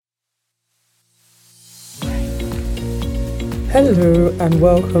Hello and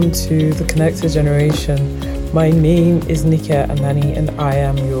welcome to The Connected Generation. My name is Nikia Anani and I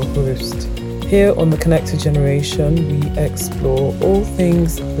am your host. Here on The Connected Generation, we explore all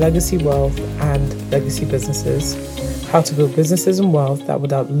things legacy wealth and legacy businesses, how to build businesses and wealth that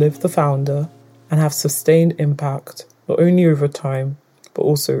would outlive the founder and have sustained impact, not only over time, but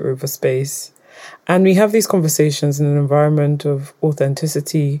also over space. And we have these conversations in an environment of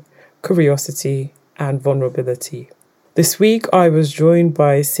authenticity, curiosity, and vulnerability. This week, I was joined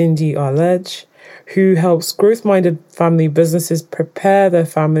by Cindy Arledge, who helps growth-minded family businesses prepare their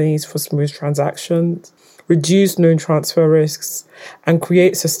families for smooth transactions, reduce known transfer risks, and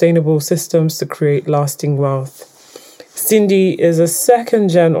create sustainable systems to create lasting wealth. Cindy is a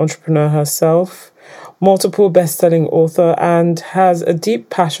second-gen entrepreneur herself, multiple best-selling author, and has a deep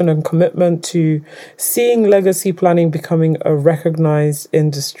passion and commitment to seeing legacy planning becoming a recognized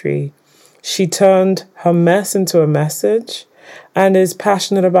industry. She turned her mess into a message and is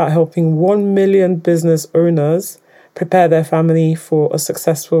passionate about helping 1 million business owners prepare their family for a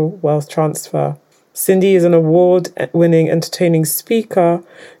successful wealth transfer. Cindy is an award-winning entertaining speaker.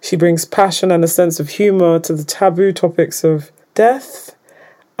 She brings passion and a sense of humor to the taboo topics of death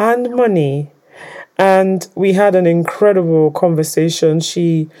and money. And we had an incredible conversation.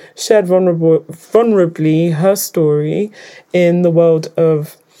 She shared vulnerably her story in the world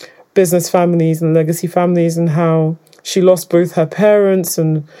of business families and legacy families and how she lost both her parents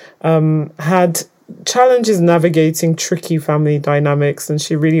and had challenges navigating tricky family dynamics. And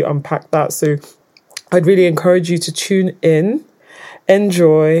she really unpacked that. So I'd really encourage you to tune in,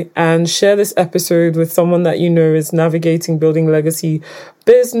 enjoy, and share this episode with someone that you know is navigating building legacy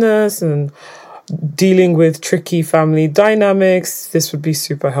business and dealing with tricky family dynamics. This would be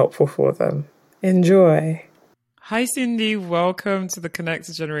super helpful for them. Enjoy. Hi, Cindy. Welcome to the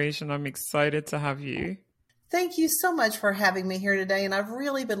Connected Generation. I'm excited to have you. Thank you so much for having me here today. And I've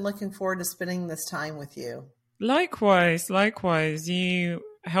really been looking forward to spending this time with you. Likewise. You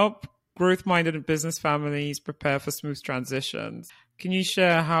help growth-minded business families prepare for smooth transitions. Can you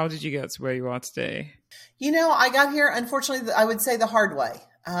share how did you get to where you are today? You know, I got here, unfortunately, I would say the hard way,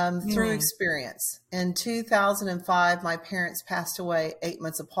 through experience. In 2005, my parents passed away 8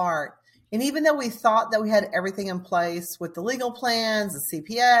 months apart. And even though we thought that we had everything in place with the legal plans, the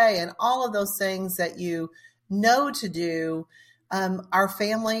CPA, and all of those things that you know to do, our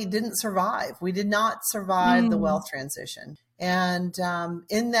family didn't survive. We did not survive the wealth transition. And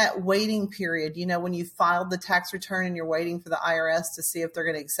in that waiting period, you know, when you filed the tax return and you're waiting for the IRS to see if they're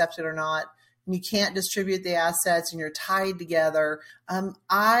going to accept it or not, and you can't distribute the assets and you're tied together,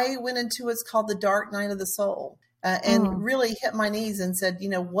 I went into what's called the dark night of the soul. And really hit my knees and said, you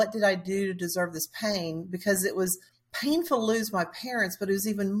know, what did I do to deserve this pain? Because it was painful to lose my parents, but it was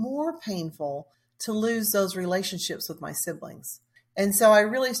even more painful to lose those relationships with my siblings. And so I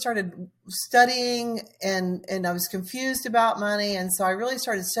really started studying and I was confused about money. And so I really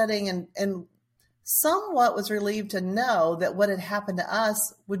started studying and somewhat was relieved to know that what had happened to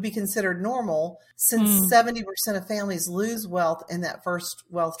us would be considered normal since 70% of families lose wealth in that first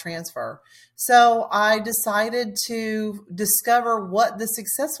wealth transfer. So I decided to discover what the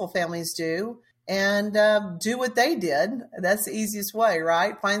successful families do and do what they did. That's the easiest way,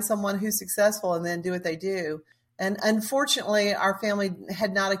 right? Find someone who's successful and then do what they do. And unfortunately, our family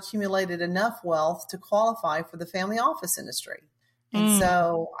had not accumulated enough wealth to qualify for the family office industry. And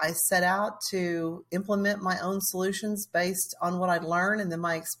so I set out to implement my own solutions based on what I'd learned and then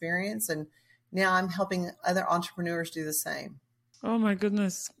my experience. And now I'm helping other entrepreneurs do the same. Oh my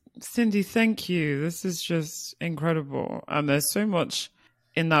goodness. Cindy, thank you. This is just incredible. And there's so much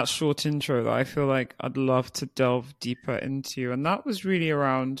in that short intro that I feel like I'd love to delve deeper into. And that was really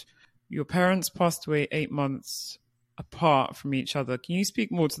around your parents passed away 8 months apart from each other. Can you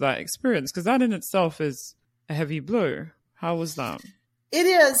speak more to that experience? Because that in itself is a heavy blow. How was that? It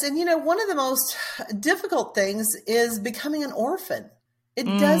is. And, you know, one of the most difficult things is becoming an orphan. It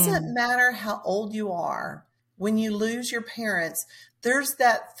doesn't matter how old you are. When you lose your parents, there's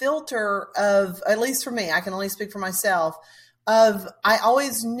that filter of, at least for me, I can only speak for myself, of I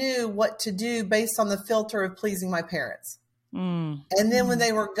always knew what to do based on the filter of pleasing my parents. And then when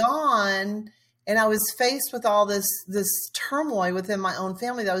they were gone and I was faced with all this turmoil within my own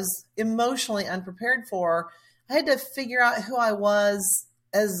family that I was emotionally unprepared for, I had to figure out who I was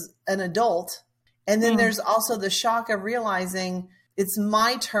as an adult. And then there's also the shock of realizing it's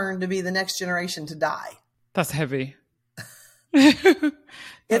my turn to be the next generation to die. That's heavy.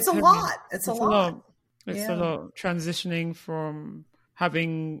 It's a lot. It's a lot. It's a lot. Transitioning from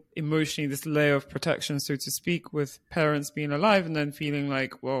having emotionally this layer of protection, so to speak, with parents being alive and then feeling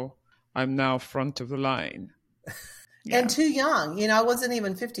like, well, I'm now front of the line. and too young. I wasn't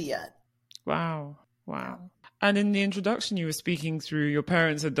even 50 yet. Wow. And in the introduction, you were speaking through your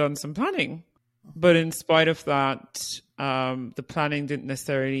parents had done some planning, but in spite of that, the planning didn't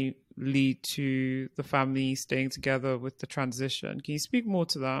necessarily lead to the family staying together with the transition. Can you speak more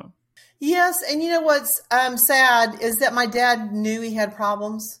to that? Yes. And what's sad is that my dad knew he had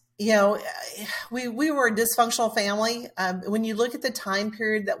problems. We were a dysfunctional family. When you look at the time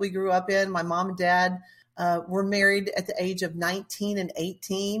period that we grew up in, my mom and dad were married at the age of 19 and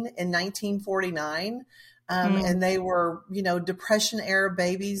 18 in 1949. And they were, Depression era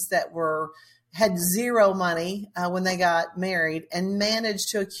babies that had zero money when they got married and managed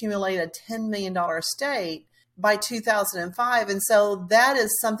to accumulate a $10 million estate by 2005. And so that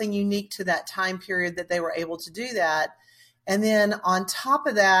is something unique to that time period that they were able to do that. And then on top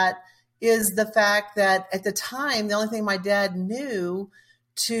of that is the fact that at the time, the only thing my dad knew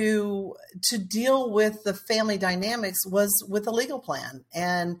to deal with the family dynamics was with a legal plan.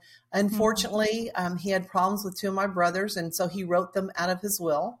 And unfortunately, he had problems with two of my brothers. And so he wrote them out of his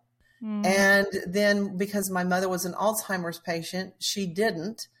will. And then because my mother was an Alzheimer's patient, she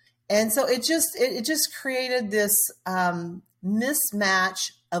didn't. And so it just created this mismatch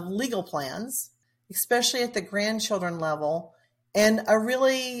of legal plans, especially at the grandchildren level, and a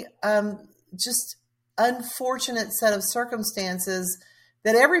really just unfortunate set of circumstances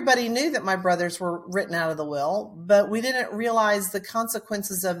that everybody knew that my brothers were written out of the will, but we didn't realize the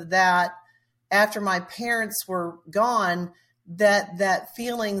consequences of that after my parents were gone, that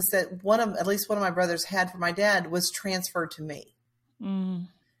feelings that at least one of my brothers had for my dad was transferred to me.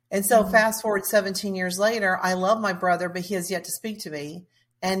 And so fast forward 17 years later, I love my brother, but he has yet to speak to me.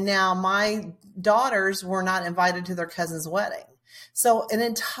 And now my daughters were not invited to their cousin's wedding. So an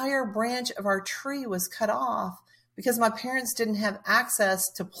entire branch of our tree was cut off because my parents didn't have access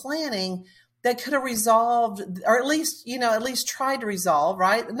to planning that could have resolved, or at least tried to resolve,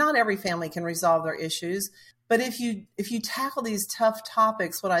 right? Not every family can resolve their issues. But if you tackle these tough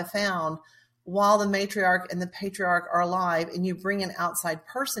topics, what I found, while the matriarch and the patriarch are alive and you bring an outside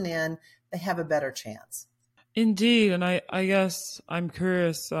person in, they have a better chance. Indeed. And I guess I'm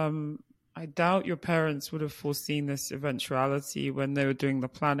curious, I doubt your parents would have foreseen this eventuality when they were doing the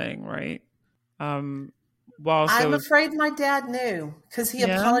planning, right? I'm afraid my dad knew because he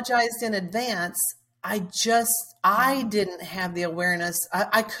apologized in advance. I didn't have the awareness.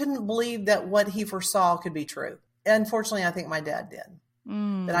 I couldn't believe that what he foresaw could be true. Unfortunately, I think my dad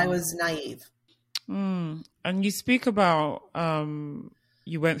did. That I was naive. And you speak about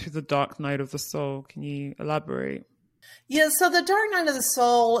you went through the dark night of the soul. Can you elaborate? Yeah, so the dark night of the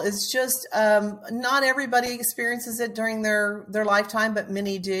soul is just not everybody experiences it during their lifetime, but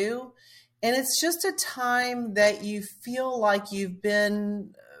many do. And it's just a time that you feel like you've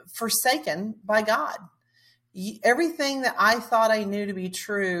been forsaken by God. Everything that I thought I knew to be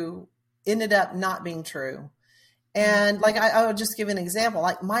true ended up not being true. And like, I will just give an example.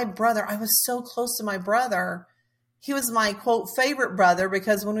 Like my brother, I was so close to my brother. He was my quote favorite brother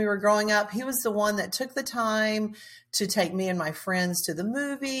because when we were growing up, he was the one that took the time to take me and my friends to the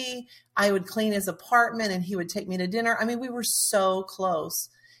movie. I would clean his apartment and he would take me to dinner. I mean, we were so close.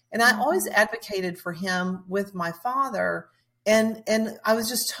 And I always advocated for him with my father. And I was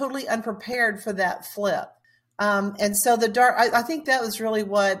just totally unprepared for that flip. And so I think that was really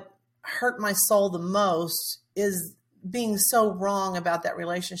what hurt my soul the most, is being so wrong about that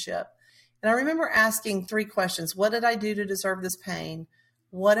relationship. And I remember asking 3 questions. What did I do to deserve this pain?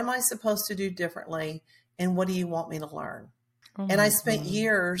 What am I supposed to do differently? And what do you want me to learn? And I spent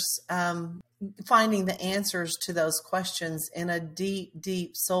years finding the answers to those questions in a deep,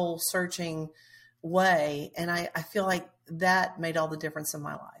 deep soul searching way. And I feel like that made all the difference in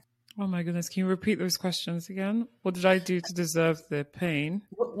my life. Oh my goodness. Can you repeat those questions again? What did I do to deserve the pain?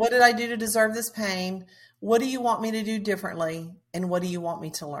 What did I do to deserve this pain? What do you want me to do differently? And what do you want me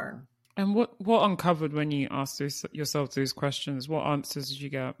to learn? And what uncovered when you asked yourself those questions? What answers did you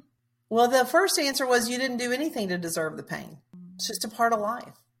get? Well, the first answer was you didn't do anything to deserve the pain. It's just a part of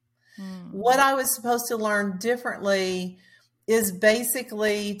life. What I was supposed to learn differently is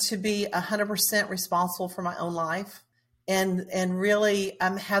basically to be 100% responsible for my own life and really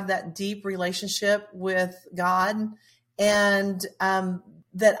have that deep relationship with God, and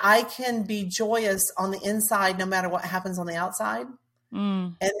that I can be joyous on the inside no matter what happens on the outside.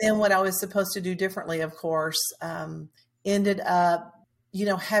 And then what I was supposed to do differently, of course, ended up,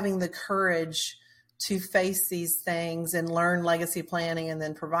 having the courage to face these things and learn legacy planning and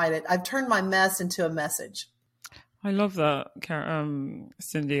then provide it. I've turned my mess into a message. I love that,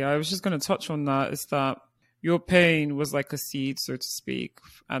 Cindy. I was just going to touch on that, is that your pain was like a seed, so to speak,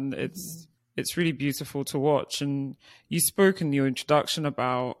 and it's it's really beautiful to watch. And you spoke in your introduction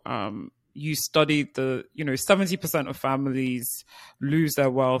about you studied 70% of families lose their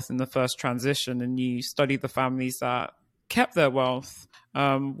wealth in the first transition, and you studied the families that kept their wealth.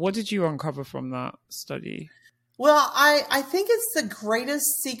 What did you uncover from that study? Well, I think it's the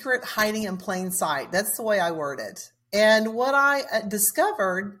greatest secret hiding in plain sight. That's the way I word it. And what I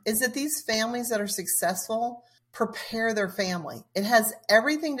discovered is that these families that are successful prepare their family. It has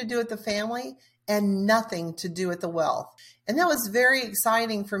everything to do with the family and nothing to do with the wealth. And that was very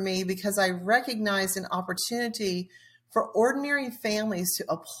exciting for me because I recognized an opportunity for ordinary families to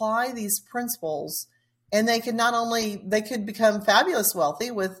apply these principles, and they could become fabulous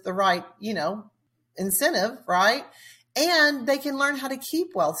wealthy with the right, incentive, right? And they can learn how to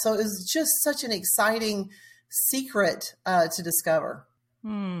keep wealth. So it was just such an exciting secret to discover.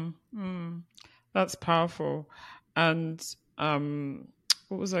 That's powerful. And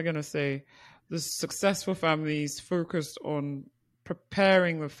what was I going to say? The successful families focused on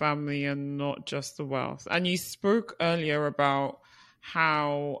preparing the family and not just the wealth. And you spoke earlier about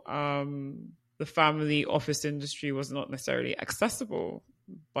how the family office industry was not necessarily accessible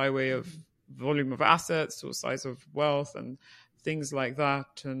by way of volume of assets or size of wealth and things like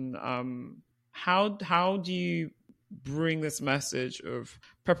that. And how do you bring this message of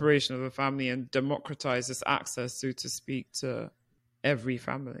preparation of the family and democratize this access, so to speak, to every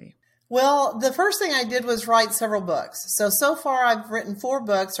family? Well, the first thing I did was write several books. So far I've written 4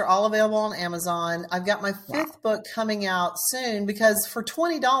 books. They're all available on Amazon. I've got my 5th book coming out soon, because for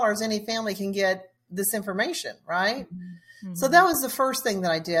 $20, any family can get this information, right? Mm-hmm. So that was the first thing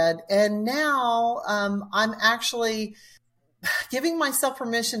that I did. And now I'm actually giving myself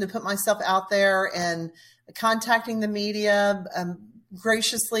permission to put myself out there and contacting the media,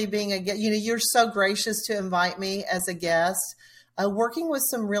 graciously being a guest. You're so gracious to invite me as a guest. Working with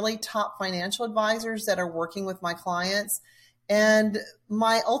some really top financial advisors that are working with my clients. And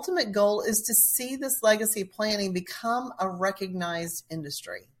my ultimate goal is to see this legacy planning become a recognized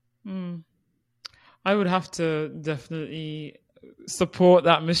industry. I would have to definitely support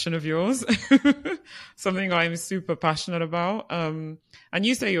that mission of yours. Something I'm super passionate about. And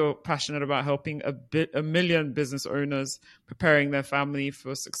you say you're passionate about helping a million business owners preparing their family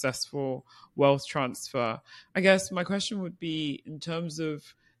for successful wealth transfer. I guess my question would be, in terms of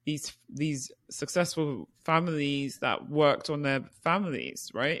these successful families that worked on their families,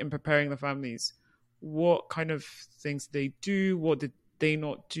 right, in preparing the families, what kind of things did they do? What did they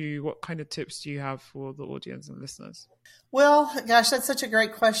not do? What kind of tips do you have for the audience and listeners? Well, gosh, that's such a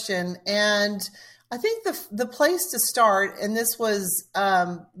great question. And I think the place to start, and this was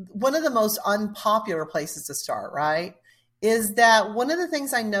one of the most unpopular places to start, right, is that one of the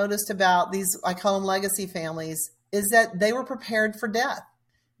things I noticed about these, I call them legacy families, is that they were prepared for death.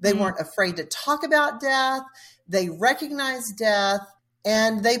 They weren't afraid to talk about death. They recognized death,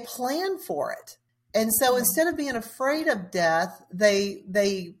 and they planned for it. And so instead of being afraid of death, they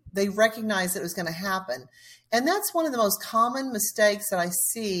recognized it was going to happen. And that's one of the most common mistakes that I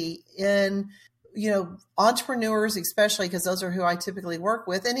see in, entrepreneurs, especially because those are who I typically work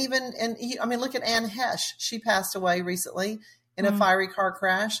with. And look at Anne Hesh. She passed away recently in a fiery car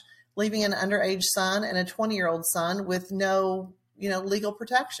crash, leaving an underage son and a 20-year-old son with no, legal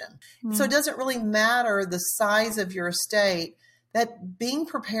protection. So it doesn't really matter the size of your estate. That being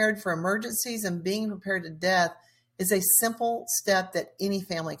prepared for emergencies and being prepared to death is a simple step that any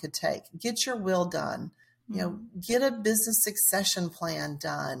family could take. Get your will done, get a business succession plan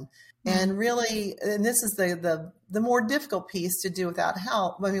done. And really, and this is the more difficult piece to do without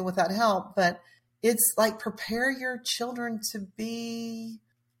help. But it's like, prepare your children to be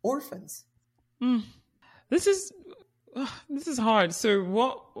orphans. This is hard. So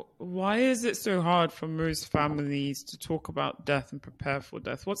why is it so hard for most families to talk about death and prepare for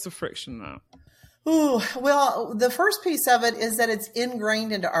death? What's the friction there? Well, the first piece of it is that it's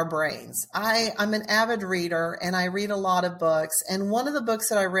ingrained into our brains. I'm an avid reader, and I read a lot of books. And one of the books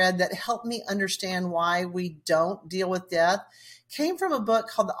that I read that helped me understand why we don't deal with death came from a book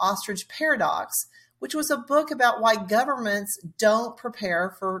called The Ostrich Paradox, which was a book about why governments don't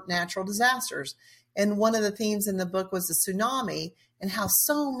prepare for natural disasters. And one of the themes in the book was the tsunami and how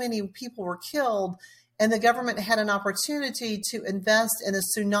so many people were killed. And the government had an opportunity to invest in a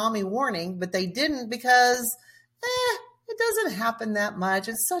tsunami warning, but they didn't because it doesn't happen that much.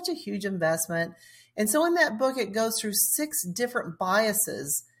 It's such a huge investment. And so in that book, it goes through 6 different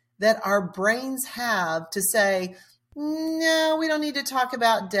biases that our brains have to say, no, we don't need to talk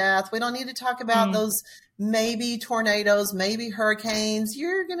about death. We don't need to talk about those maybe tornadoes, maybe hurricanes.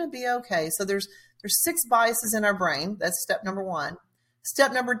 You're going to be okay. So there's 6 biases in our brain. That's step number 1.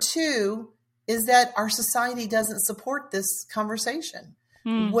 Step number 2 is that our society doesn't support this conversation.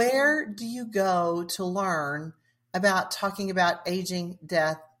 Where do you go to learn about talking about aging,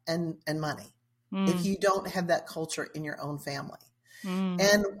 death, and money if you don't have that culture in your own family?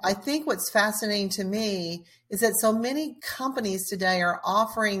 And I think what's fascinating to me is that so many companies today are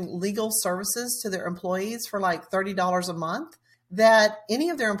offering legal services to their employees for like $30 a month, that any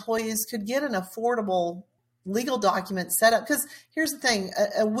of their employees could get an affordable legal document set up. Because here's the thing,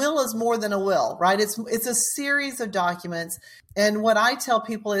 a will is more than a will, right? It's a series of documents. And what I tell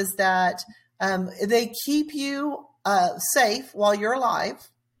people is that they keep you safe while you're alive,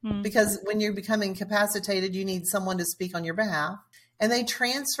 because when you become incapacitated, you need someone to speak on your behalf. And they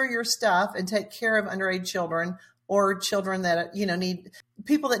transfer your stuff and take care of underage children or children that, need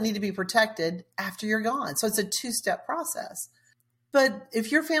people that need to be protected after you're gone. So it's a two-step process. But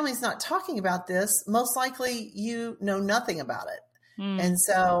if your family's not talking about this, most likely you know nothing about it. And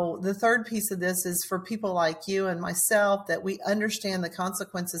so the third piece of this is for people like you and myself, that we understand the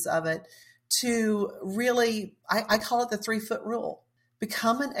consequences of it, to really, I call it the 3-foot rule.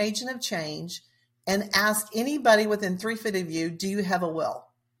 Become an agent of change and ask anybody within 3 feet of you, do you have a will?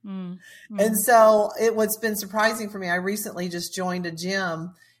 And so what's been surprising for me, I recently just joined a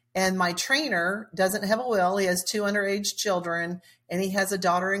gym, and my trainer doesn't have a will. He has 2 underage children, and he has a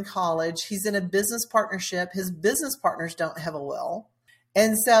daughter in college. He's in a business partnership. His business partners don't have a will.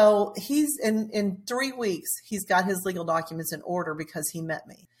 And so he's in 3 weeks, he's got his legal documents in order because he met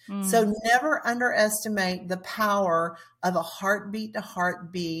me. So never underestimate the power of a heartbeat to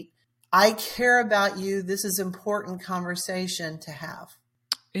heartbeat. I care about you. This is important conversation to have.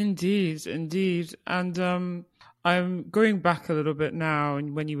 Indeed. And I'm going back a little bit now,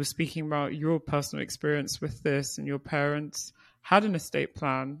 and when you were speaking about your personal experience with this, and your parents had an estate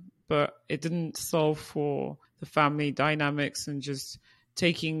plan, but it didn't solve for the family dynamics, and just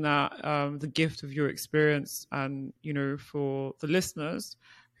taking that, the gift of your experience, and, for the listeners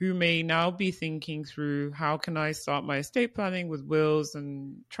who may now be thinking through, how can I start my estate planning with wills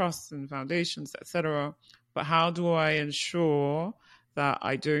and trusts and foundations, etc. But how do I ensure that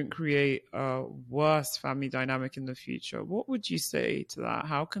I don't create a worse family dynamic in the future? What would you say to that?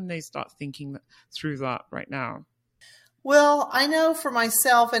 How can they start thinking through that right now? Well, I know for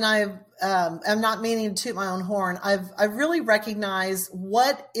myself, and I'm not meaning to toot my own horn, I've really recognized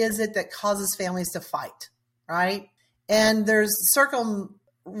what is it that causes families to fight, right? And there's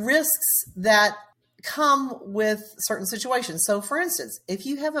risks that come with certain situations. So for instance, if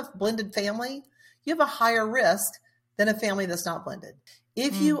you have a blended family, you have a higher risk than a family that's not blended.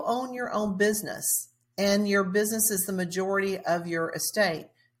 If you own your own business and your business is the majority of your estate,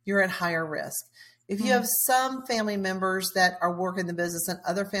 you're at higher risk. If you have some family members that are working the business and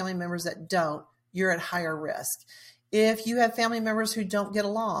other family members that don't, you're at higher risk. If you have family members who don't get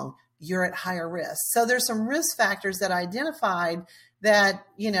along, you're at higher risk. So there's some risk factors that I identified that,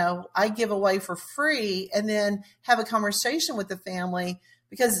 I give away for free, and then have a conversation with the family,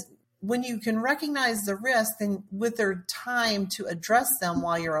 because when you can recognize the risk, then with their time to address them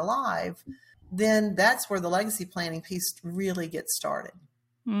while you're alive, then that's where the legacy planning piece really gets started.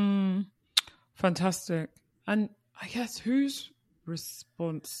 Fantastic. And I guess whose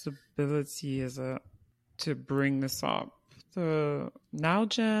responsibility is it to bring this up? The now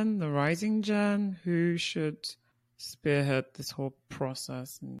gen, the rising gen, who should spearhead this whole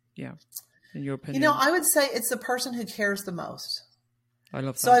process? And in your opinion? I would say it's the person who cares the most. I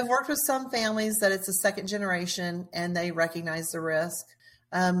love that. So I've worked with some families that it's a second generation and they recognize the risk.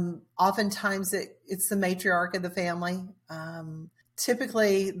 Oftentimes it's the matriarch of the family.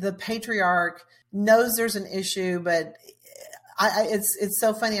 Typically the patriarch knows there's an issue, but it's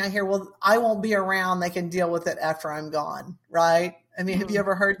so funny. I hear, well, I won't be around. They can deal with it after I'm gone. Right. I mean, have you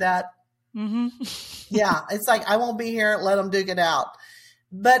ever heard that? Yeah. It's like, I won't be here. Let them duke it out.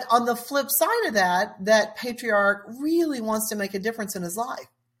 But on the flip side of that patriarch really wants to make a difference in his life.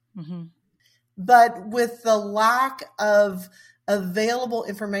 But with the lack of available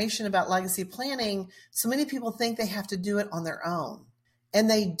information about legacy planning, so many people think they have to do it on their own. And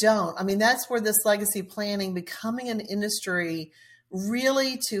they don't. I mean, that's where this legacy planning becoming an industry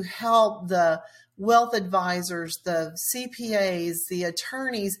really to help the wealth advisors, the CPAs, the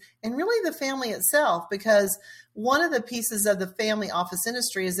attorneys, and really the family itself, because one of the pieces of the family office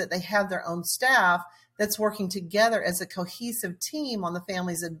industry is that they have their own staff that's working together as a cohesive team on the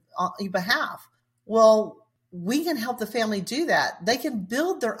family's behalf. Well, we can help the family do that. They can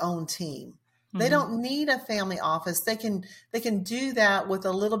build their own team. They don't need a family office. They can do that with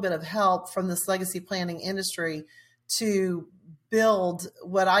a little bit of help from this legacy planning industry to build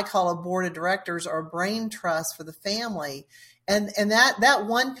what I call a board of directors or a brain trust for the family. And that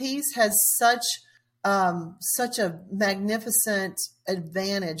one piece has such a magnificent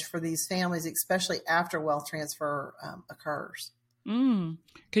advantage for these families, especially after wealth transfer occurs. Can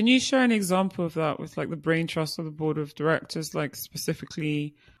you share an example of that with like the brain trust or the board of directors, like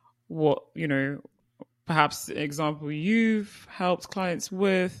specifically what, perhaps the example you've helped clients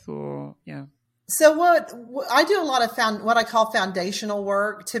with, or yeah. So what I do a lot of what I call foundational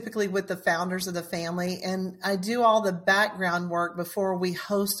work, typically with the founders of the family. And I do all the background work before we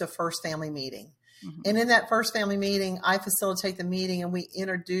host a first family meeting. Mm-hmm. And in that first family meeting, I facilitate the meeting and we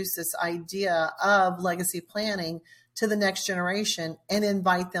introduce this idea of legacy planning to the next generation and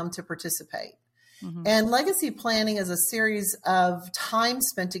invite them to participate. Mm-hmm. And legacy planning is a series of time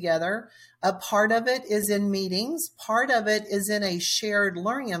spent together. A part of it is in meetings. Part of it is in a shared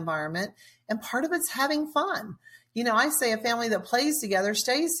learning environment. And part of it's having fun. I say a family that plays together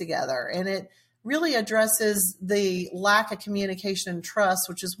stays together. And it really addresses the lack of communication and trust,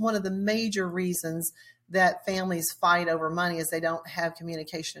 which is one of the major reasons that families fight over money, is they don't have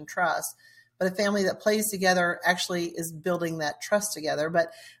communication and trust. But a family that plays together actually is building that trust together.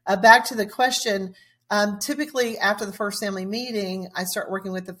 But back to the question, typically after the first family meeting, I start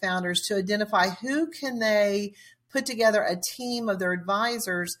working with the founders to identify who can they put together a team of their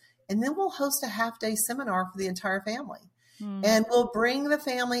advisors, and then we'll host a half-day seminar for the entire family. And we'll bring the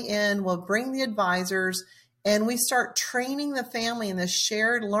family in, we'll bring the advisors, and we start training the family in this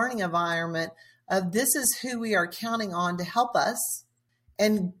shared learning environment of this is who we are counting on to help us,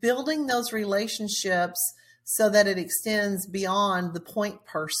 and building those relationships so that it extends beyond the point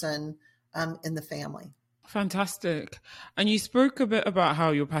person in the family. Fantastic. And you spoke a bit about how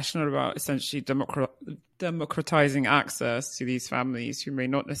you're passionate about essentially democratizing access to these families who may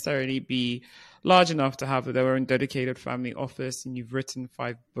not necessarily be large enough to have their own dedicated family office. And you've written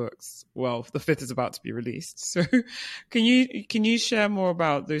 5 books. Well, the 5th is about to be released. So can you share more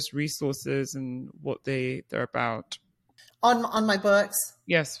about those resources and what they're about? On my books?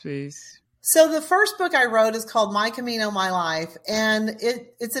 Yes, please. So the first book I wrote is called My Camino, My Life. And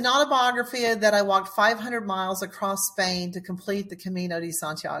it's an autobiography that I walked 500 miles across Spain to complete the Camino de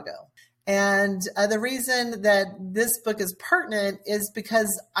Santiago. And the reason that this book is pertinent is because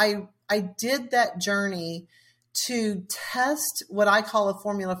I did that journey to test what I call a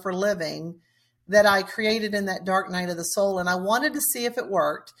formula for living that I created in that dark night of the soul. And I wanted to see if it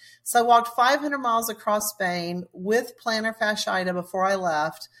worked. So I walked 500 miles across Spain with plantar fasciitis before I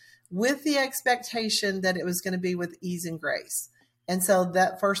left, with the expectation that it was going to be with ease and grace. And so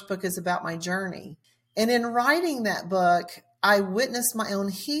that first book is about my journey. And in writing that book, I witnessed my own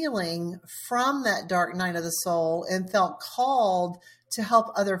healing from that dark night of the soul and felt called to help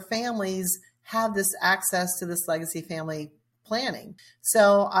other families have this access to this legacy family planning.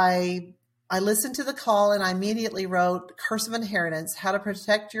 So I listened to the call and I immediately wrote Curse of Inheritance, How to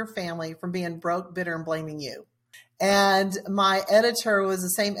Protect Your Family from Being Broke, Bitter, and Blaming You. And my editor was the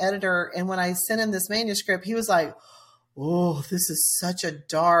same editor. And when I sent him this manuscript, he was like, oh, this is such a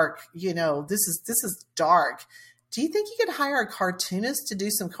dark, this is dark. Do you think you could hire a cartoonist to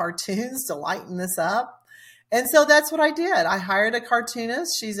do some cartoons to lighten this up? And so that's what I did. I hired a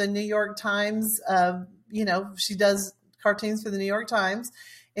cartoonist. She's a New York Times, she does cartoons for the New York Times.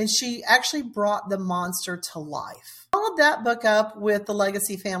 And she actually brought the monster to life. I followed that book up with The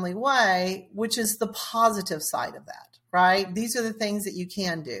Legacy Family Way, which is the positive side of that, right? These are the things that you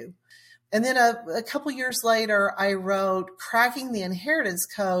can do. And then a couple years later, I wrote Cracking the Inheritance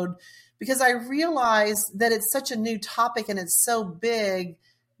Code, because I realized that it's such a new topic and it's so big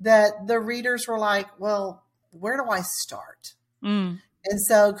that the readers were like, well, where do I start? And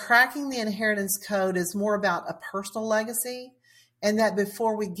so Cracking the Inheritance Code is more about a personal legacy, and that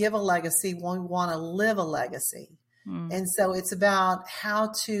before we give a legacy, we want to live a legacy. And so it's about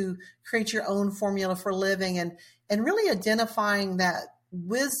how to create your own formula for living and really identifying that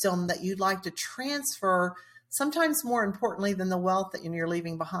wisdom that you'd like to transfer, sometimes more importantly than the wealth that you're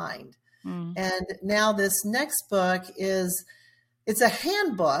leaving behind. And now this next book it's a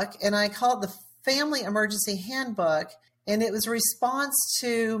handbook, and I call it the Family Emergency Handbook. And it was a response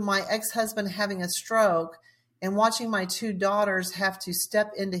to my ex-husband having a stroke and watching my 2 daughters have to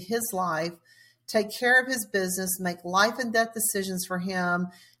step into his life, take care of his business, make life and death decisions for him,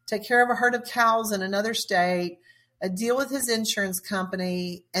 take care of a herd of cows in another state, deal with his insurance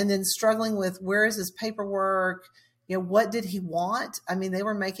company, and then struggling with where is his paperwork, what did he want? I mean, they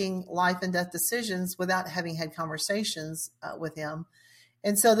were making life and death decisions without having had conversations with him.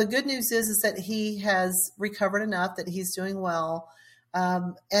 And so the good news is that he has recovered enough that he's doing well.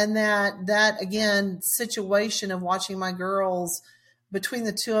 And that again, situation of watching my girls, between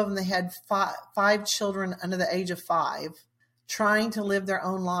the 2 of them, they had five children under the age of 5, trying to live their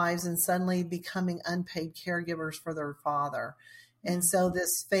own lives and suddenly becoming unpaid caregivers for their father. And so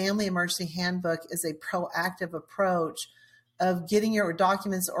this family emergency handbook is a proactive approach of getting your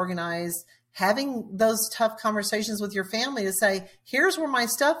documents organized, having those tough conversations with your family to say, here's where my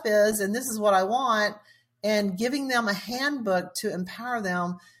stuff is, and this is what I want, and giving them a handbook to empower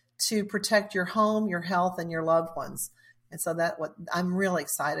them to protect your home, your health, and your loved ones. And so I'm really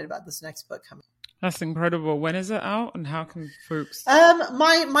excited about this next book coming. That's incredible. When is it out, and how can folks?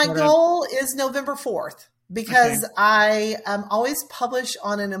 My goal is November 4th because I always publish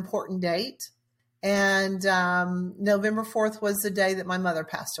on an important date. And November 4th was the day that my mother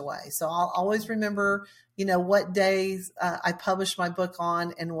passed away. So I'll always remember, what days I published my book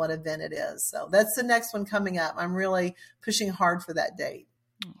on and what event it is. So that's the next one coming up. I'm really pushing hard for that date.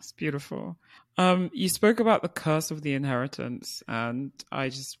 That's beautiful. You spoke about the curse of the inheritance, and I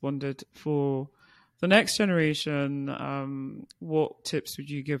just wondered, for the next generation, what tips would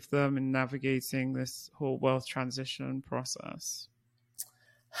you give them in navigating this whole wealth transition process?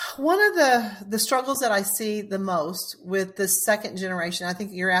 One of the struggles that I see the most with the second generation, I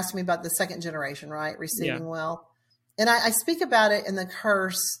think you're asking me about the second generation, right? Receiving wealth. And I speak about it in the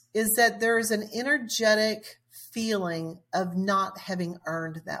curse, is that there is an energetic feeling of not having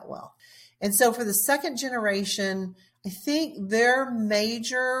earned that wealth. And so for the second generation, I think their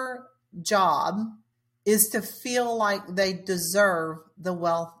major job is to feel like they deserve the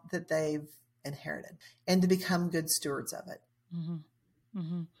wealth that they've inherited and to become good stewards of it. Mm-hmm.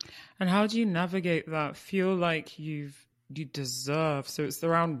 Mm-hmm. And how do you navigate that? Feel like you deserve. So it's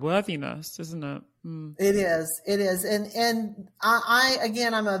around worthiness, isn't it? Mm. It is. And I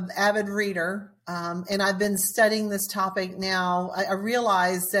again, I'm an avid reader. And I've been studying this topic now. I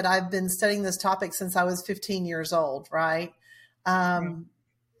realized that I've been studying this topic since I was 15 years old. Right. And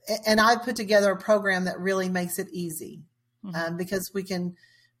I've put together a program that really makes it easy, because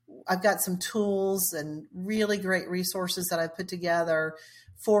I've got some tools and really great resources that I've put together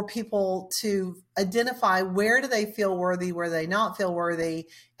for people to identify where do they feel worthy, where they not feel worthy,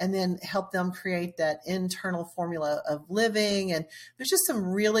 and then help them create that internal formula of living. And there's just some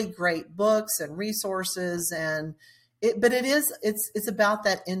really great books and resources, but it's about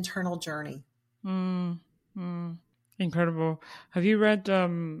that internal journey. Incredible. Have you read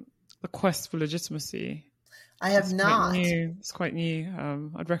The Quest for Legitimacy? I have not. It's quite new.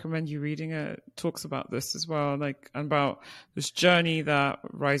 I'd recommend you reading it. It talks about this as well, about this journey that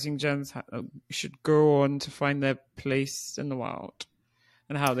rising gens should go on to find their place in the world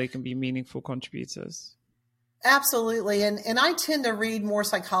and how they can be meaningful contributors. Absolutely. And I tend to read more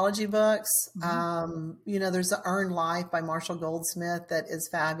psychology books. There's The Earned Life by Marshall Goldsmith that is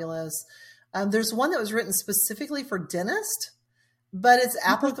fabulous. There's one that was written specifically for dentists, but it's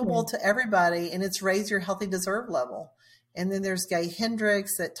applicable to everybody, and it's Raise Your Healthy Deserve Level. And then there's Gay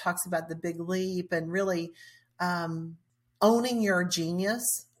Hendricks that talks about the big leap and really owning your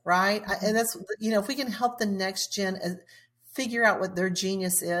genius, right? And that's, if we can help the next gen figure out what their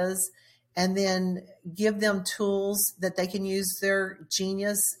genius is and then give them tools that they can use their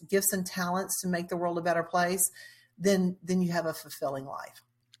genius, gifts and talents to make the world a better place, then you have a fulfilling life.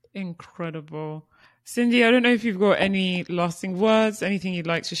 Incredible. Cindy, I don't know if you've got any lasting words, anything you'd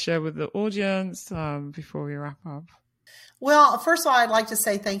like to share with the audience before we wrap up. Well, first of all, I'd like to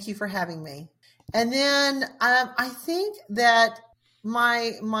say thank you for having me. And then I think that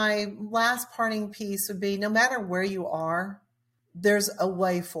my last parting piece would be, no matter where you are, there's a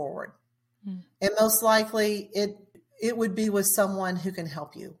way forward. And most likely it would be with someone who can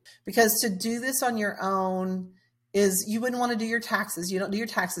help you. Because to do this on your own is, you wouldn't want to do your taxes. You don't do your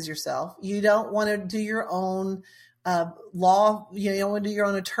taxes yourself. You don't want to do your own law. You don't want to do your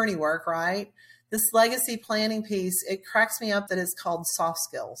own attorney work, right? This legacy planning piece, it cracks me up that it's called soft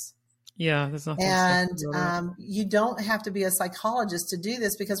skills. Yeah, there's nothing. And you don't have to be a psychologist to do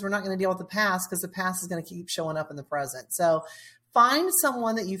this, because we're not going to deal with the past, because the past is going to keep showing up in the present. So find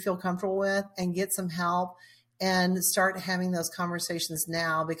someone that you feel comfortable with and get some help and start having those conversations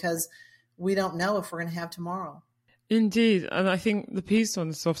now, because we don't know if we're going to have tomorrow. Indeed. And I think the piece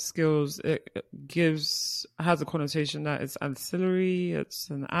on soft skills, it has a connotation that it's ancillary, it's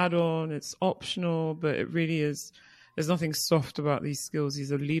an add-on, it's optional, but it really is, there's nothing soft about these skills.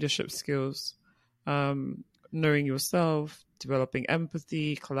 These are leadership skills, knowing yourself, developing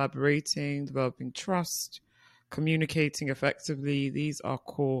empathy, collaborating, developing trust, communicating effectively. These are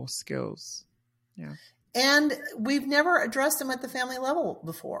core skills. Yeah. And we've never addressed them at the family level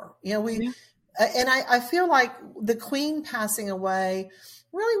before. And I feel like the Queen passing away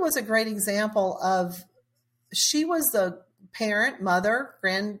really was a great example of, she was the parent, mother,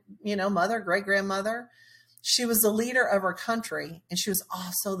 great grandmother, She was the leader of her country, and she was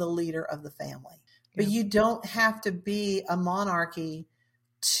also the leader of the family. But you don't have to be a monarchy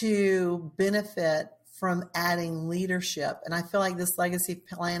to benefit from adding leadership. And I feel like this legacy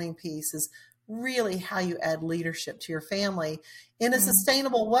planning piece is really how you add leadership to your family in a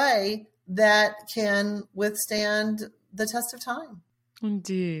sustainable way that can withstand the test of time.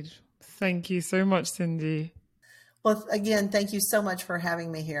 Indeed. Thank you so much, Cindy. Well, again, thank you so much for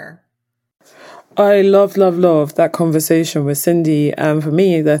having me here. I love that conversation with Cindy. And for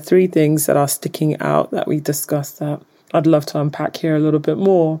me, there are three things that are sticking out that we discussed that I'd love to unpack here a little bit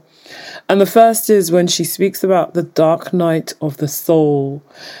more. And the first is when she speaks about the dark night of the soul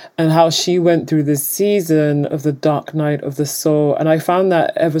and how she went through this season of the dark night of the soul. And I found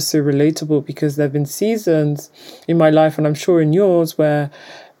that ever so relatable because there have been seasons in my life, and I'm sure in yours, where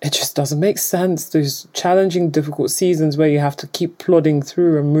it just doesn't make sense. Those challenging, difficult seasons where you have to keep plodding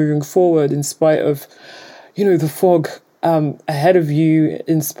through and moving forward in spite of, the fog ahead of you,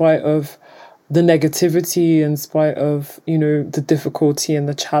 in spite of the negativity, in spite of, the difficulty and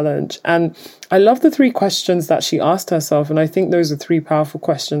the challenge. And I love the three questions that she asked herself. And I think those are three powerful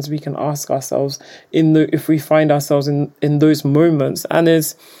questions we can ask ourselves if we find ourselves in those moments. And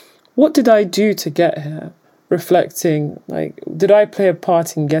is, what did I do to get here? Reflecting, did I play a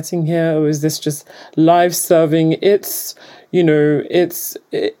part in getting here, or is this just life serving its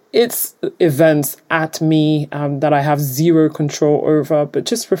events at me that I have zero control over? But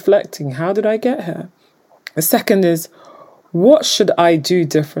just reflecting, how did I get here? The second is, what should I do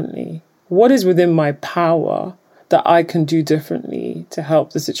differently? What is within my power that I can do differently to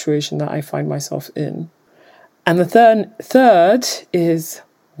help the situation that I find myself in? And the third is,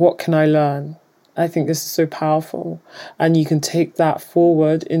 what can I learn? I think this is so powerful, and you can take that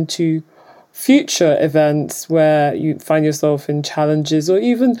forward into future events where you find yourself in challenges or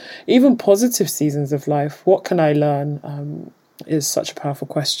even positive seasons of life. What can I learn is such a powerful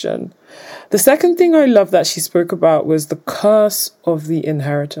question. The second thing I love that she spoke about was the curse of the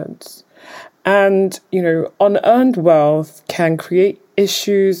inheritance. And, unearned wealth can create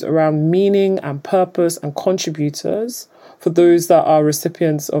issues around meaning and purpose and contributors for those that are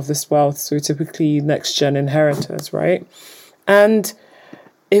recipients of this wealth, so typically next-gen inheritors, right? And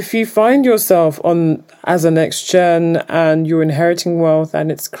if you find yourself as a next-gen and you're inheriting wealth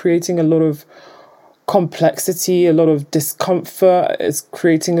and it's creating a lot of complexity, a lot of discomfort, it's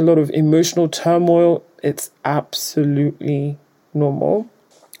creating a lot of emotional turmoil, it's absolutely normal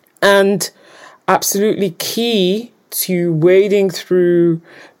and absolutely key to wading through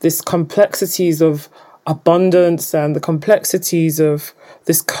these complexities of abundance and the complexities of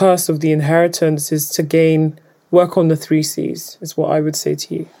this curse of the inheritance is to work on the 3 C's, is what I would say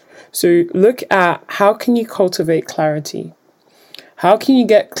to you. So look at how can you cultivate clarity? How can you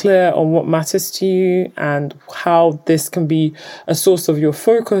get clear on what matters to you and how this can be a source of your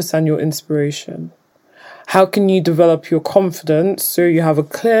focus and your inspiration? How can you develop your confidence so you have a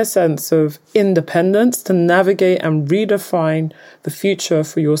clear sense of independence to navigate and redefine the future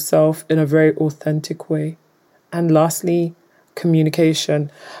for yourself in a very authentic way? And lastly,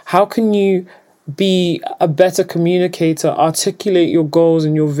 communication. How can you be a better communicator, articulate your goals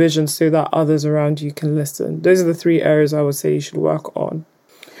and your vision so that others around you can listen? Those are the 3 areas I would say you should work on.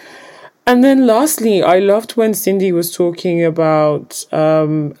 And then lastly, I loved when Cindy was talking about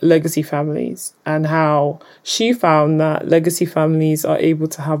legacy families and how she found that legacy families are able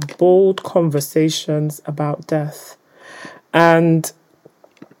to have bold conversations about death. And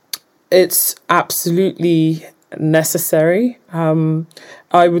it's absolutely necessary.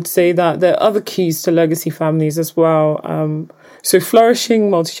 I would say that there are other keys to legacy families as well. So flourishing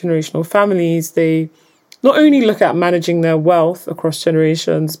multi-generational families, they not only look at managing their wealth across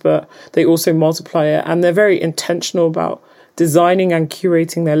generations, but they also multiply it. And they're very intentional about designing and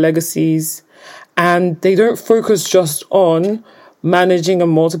curating their legacies. And they don't focus just on managing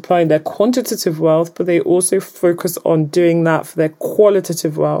and multiplying their quantitative wealth, but they also focus on doing that for their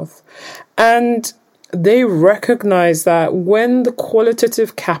qualitative wealth. And they recognize that when the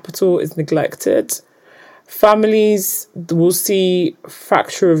qualitative capital is neglected, families will see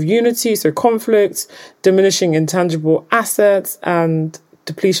fracture of unity, so conflict, diminishing intangible assets, and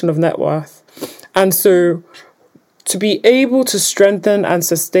depletion of net worth. And so to be able to strengthen and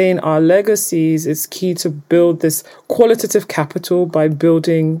sustain our legacies, it's key to build this qualitative capital by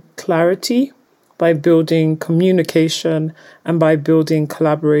building clarity, by building communication, and by building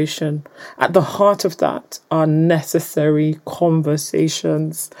collaboration. At the heart of that are necessary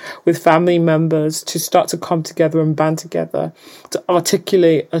conversations with family members to start to come together and band together, to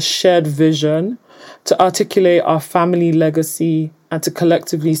articulate a shared vision, to articulate our family legacy and to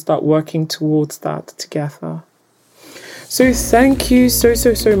collectively start working towards that together. So thank you so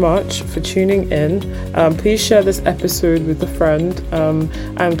much for tuning in. Please share this episode with a friend,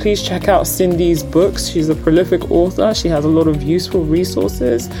 and please check out Cindy's books. She's a prolific author. She has a lot of useful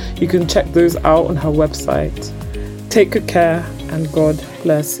resources. You can check those out on her website. Take good care, and God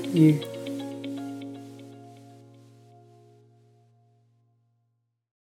bless you.